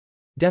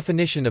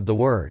Definition of the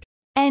word.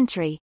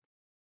 Entry.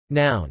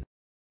 Noun.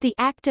 The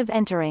act of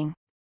entering.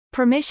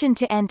 Permission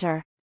to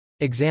enter.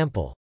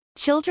 Example.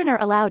 Children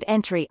are allowed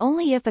entry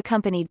only if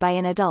accompanied by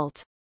an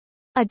adult.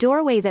 A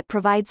doorway that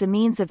provides a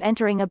means of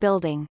entering a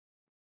building.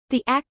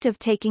 The act of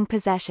taking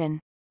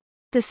possession.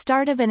 The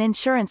start of an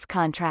insurance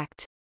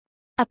contract.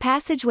 A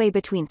passageway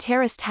between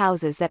terraced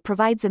houses that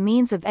provides a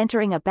means of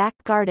entering a back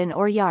garden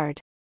or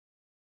yard.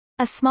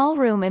 A small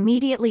room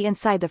immediately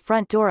inside the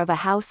front door of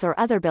a house or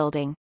other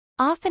building,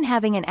 often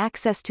having an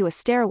access to a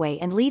stairway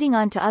and leading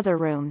on to other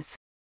rooms.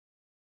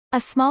 A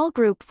small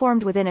group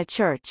formed within a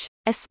church,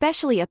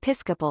 especially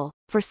Episcopal,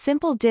 for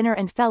simple dinner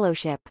and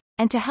fellowship,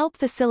 and to help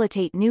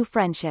facilitate new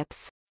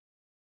friendships.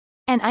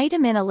 An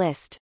item in a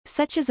list,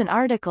 such as an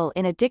article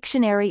in a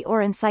dictionary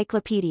or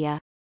encyclopedia.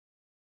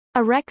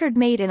 A record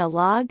made in a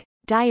log,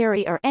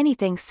 diary or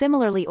anything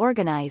similarly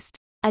organized.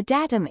 A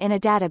datum in a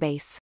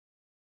database.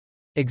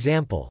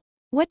 Example.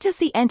 What does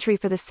the entry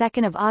for the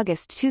 2nd of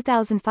August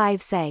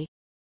 2005 say?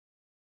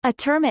 A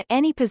term at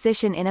any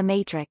position in a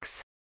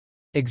matrix.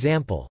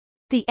 Example.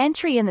 The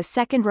entry in the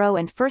second row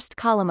and first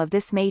column of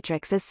this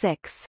matrix is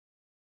 6.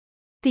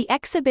 The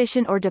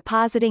exhibition or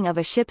depositing of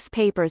a ship's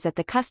papers at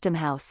the custom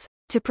house,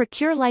 to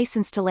procure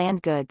license to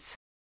land goods.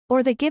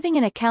 Or the giving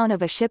an account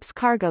of a ship's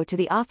cargo to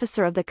the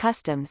officer of the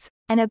customs,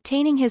 and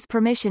obtaining his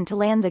permission to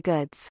land the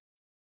goods.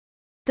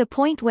 The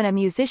point when a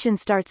musician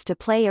starts to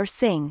play or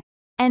sing.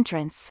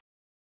 Entrance.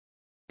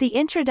 The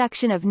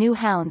introduction of new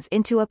hounds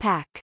into a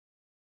pack.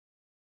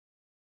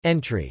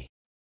 Entry.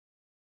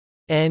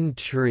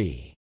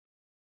 Entry.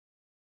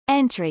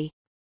 Entry.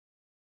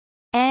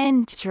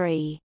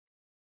 Entry.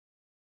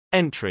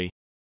 Entry.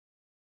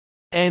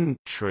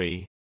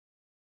 Entry.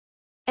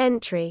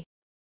 Entry.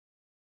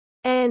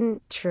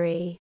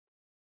 Entry.